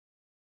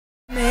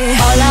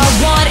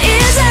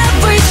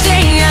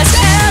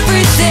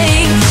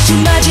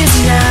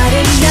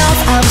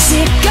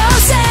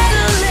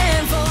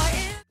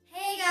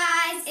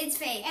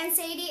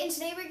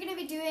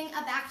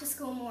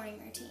morning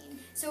routine.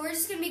 So we're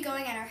just going to be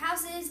going at our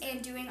houses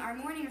and doing our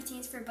morning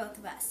routines for both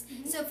of us.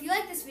 So if you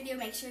like this video,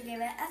 make sure to give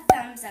it a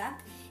thumbs up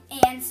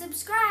and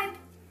subscribe.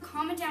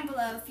 Comment down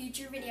below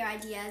future video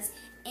ideas,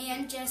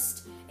 and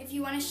just if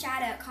you want to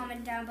shout out,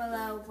 comment down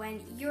below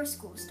when your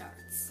school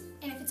starts.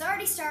 And if it's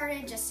already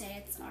started, just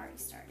say it's already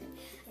started.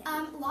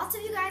 Yeah. Lots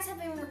of you guys have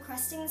been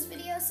requesting this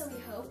video, so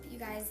we hope you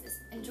guys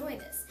enjoy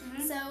this.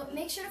 So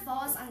make sure to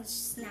follow us on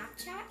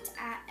Snapchat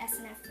at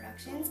SNF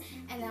Productions,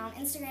 and then on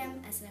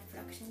Instagram, SNF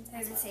Productions.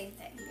 They're the same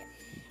thing.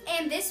 Yeah.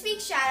 And this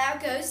week's shout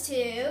out goes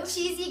to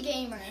Cheesy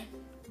Gamer.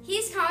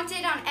 He's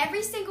commented on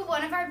every single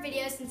one of our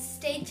videos and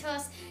stayed to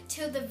us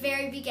till the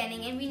very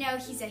beginning, and we know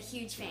he's a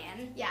huge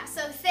fan. Yeah,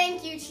 so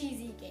thank you,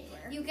 Cheesy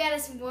Gamer. You get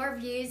us more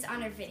views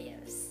on our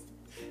videos.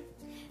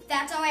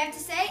 That's all I have to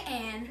say,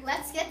 and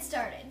let's get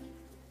started.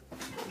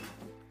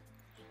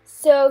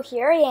 So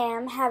here I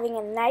am having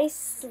a nice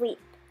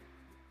sleep.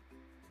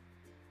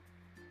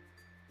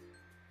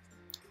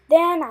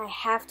 Then I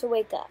have to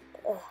wake up.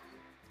 Ugh.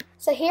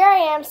 So here I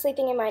am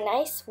sleeping in my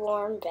nice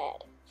warm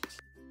bed.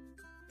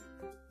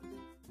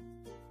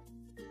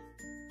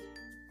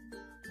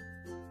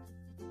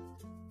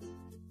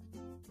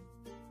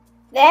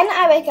 Then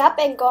I wake up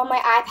and go on my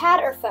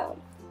iPad or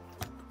phone.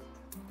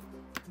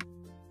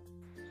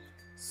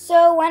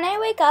 So when I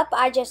wake up,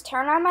 I just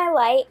turn on my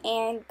light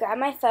and grab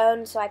my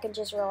phone so I can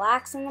just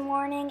relax in the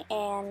morning,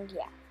 and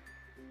yeah.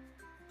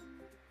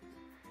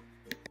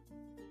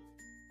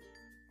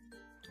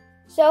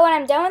 So when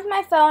I'm done with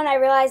my phone, I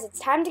realize it's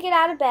time to get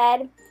out of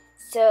bed,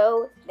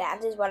 so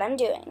that is what I'm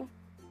doing.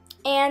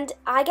 And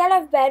I get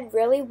out of bed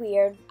really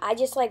weird. I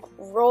just like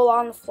roll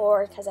on the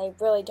floor because I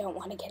really don't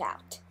want to get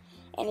out.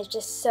 And it's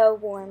just so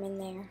warm in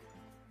there.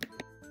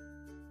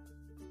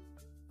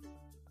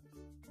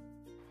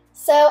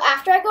 So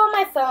after I go on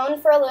my phone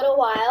for a little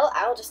while,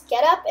 I'll just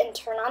get up and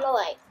turn on the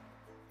light.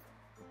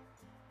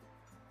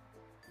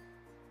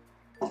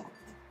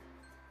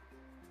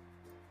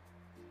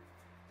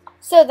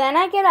 So then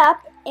I get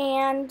up,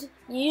 and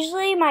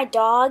usually my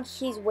dog,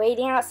 he's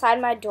waiting outside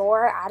my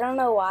door. I don't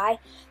know why.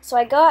 So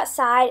I go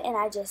outside and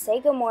I just say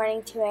good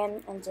morning to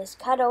him and just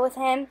cuddle with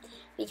him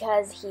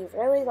because he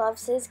really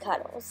loves his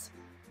cuddles.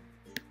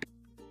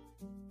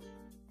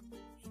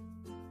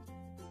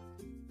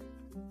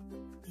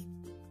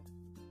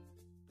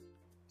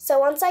 So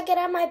once I get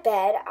out of my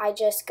bed, I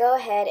just go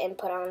ahead and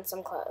put on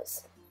some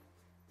clothes.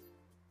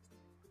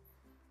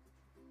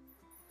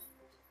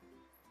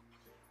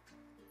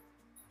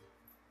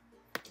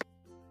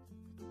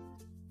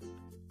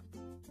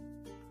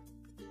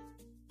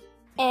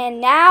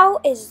 And now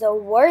is the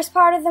worst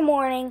part of the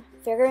morning,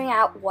 figuring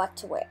out what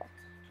to wear.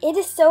 It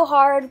is so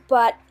hard,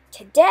 but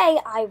today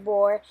I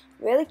wore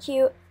really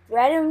cute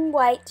red and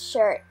white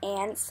shirt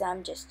and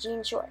some just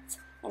jean shorts.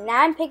 And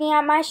now I'm picking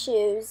out my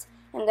shoes.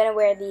 I'm going to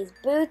wear these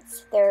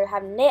boots. They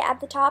have knit at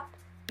the top.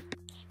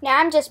 Now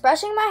I'm just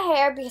brushing my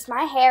hair because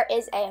my hair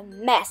is a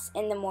mess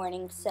in the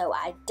morning, so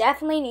I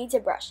definitely need to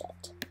brush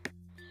it.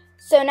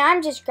 So now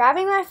I'm just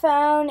grabbing my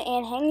phone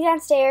and hanging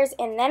downstairs,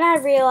 and then I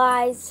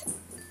realize,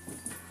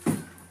 oh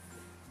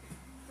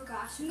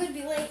gosh, I'm going to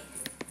be late.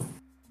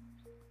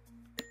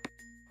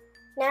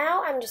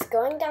 Now I'm just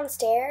going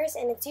downstairs,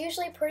 and it's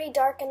usually pretty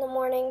dark in the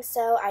morning,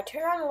 so I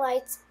turn on the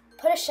lights,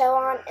 put a show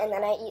on, and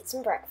then I eat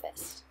some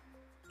breakfast.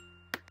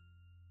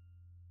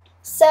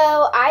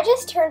 So I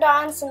just turned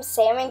on some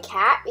Sam and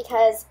Cat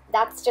because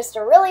that's just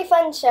a really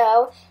fun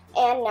show,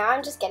 and now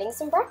I'm just getting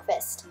some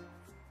breakfast.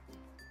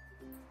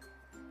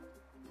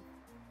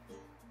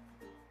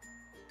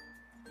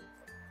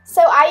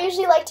 So I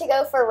usually like to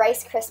go for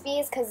Rice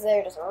Krispies because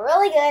they're just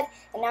really good,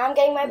 and now I'm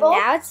getting my bowl.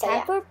 Now it's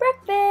time for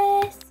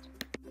breakfast.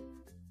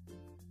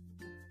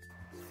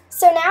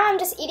 So now I'm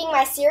just eating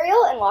my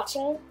cereal and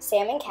watching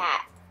Sam and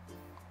Cat.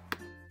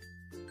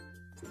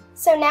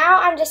 So now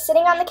I'm just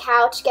sitting on the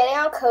couch, getting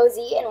all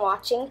cozy and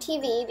watching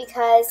TV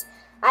because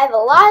I have a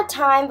lot of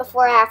time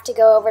before I have to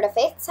go over to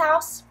Faith's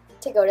house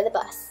to go to the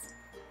bus.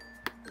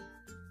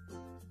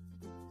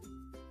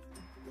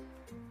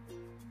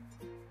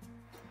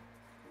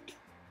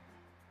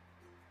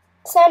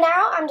 So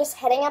now I'm just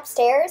heading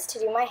upstairs to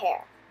do my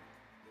hair.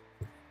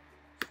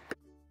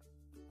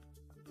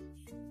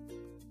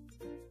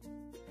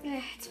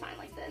 It's fine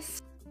like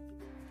this.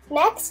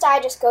 Next, I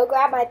just go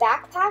grab my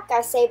backpack, I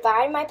say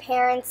bye to my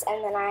parents,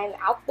 and then I'm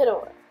out the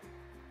door.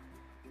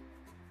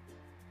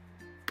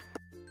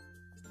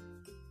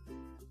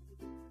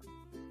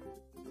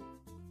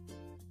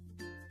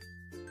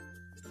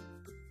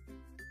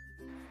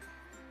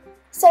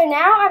 So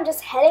now I'm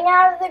just heading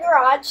out of the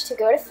garage to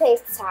go to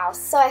Faith's house.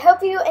 So I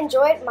hope you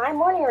enjoyed my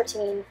morning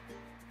routine.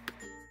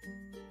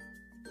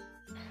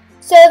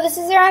 So this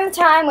is around the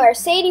time where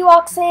Sadie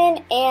walks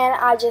in and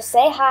I just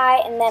say hi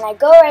and then I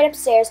go right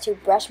upstairs to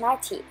brush my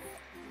teeth.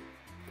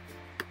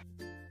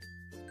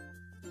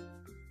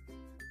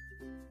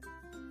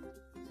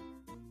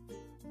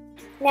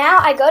 Now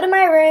I go to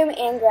my room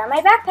and grab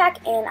my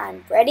backpack and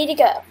I'm ready to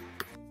go.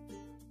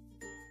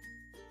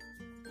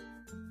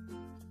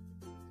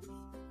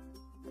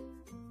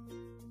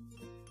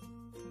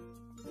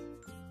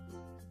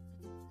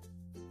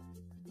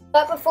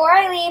 But before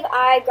I leave,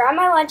 I grab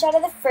my lunch out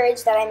of the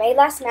fridge that I made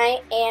last night,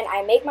 and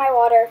I make my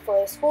water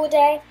for the school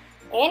day,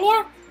 and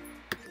yeah.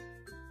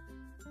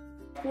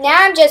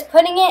 Now I'm just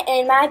putting it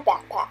in my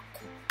backpack.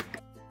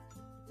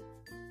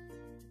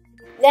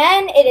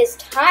 Then it is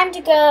time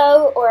to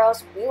go, or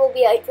else we will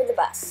be late for the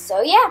bus.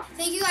 So yeah.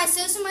 Thank you guys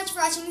so much for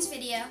watching this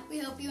video. We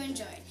hope you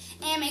enjoyed.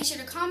 And make sure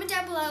to comment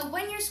down below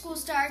when your school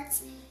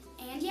starts.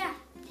 And yeah.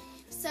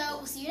 So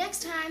we'll see you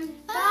next time.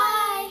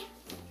 Bye.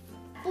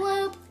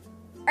 Bloop.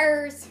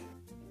 Earth.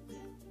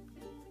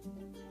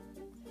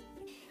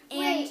 And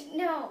Wait,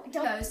 no,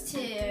 don't. goes to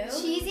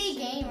Cheesy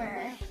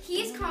Gamer.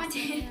 He's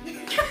commented.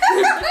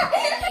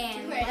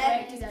 And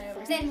Wait, do that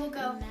over. then we'll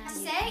go to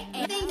say.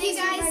 And Thank you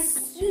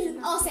guys.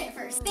 I'll say it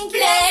first. Thank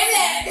you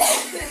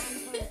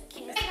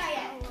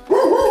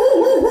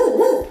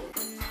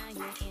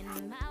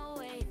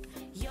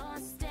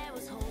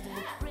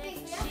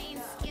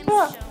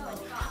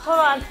Hold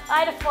on, I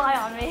had a fly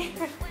on me.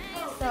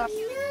 Sorry.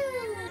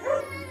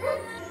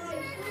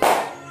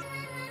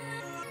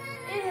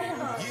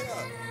 Yeah,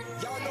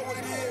 y'all know what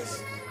it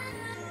is.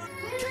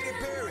 Katy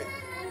Perry,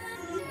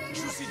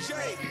 Juicy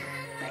J.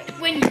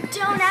 when you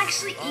don't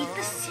actually eat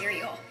the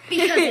cereal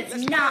because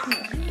it's not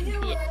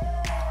morning.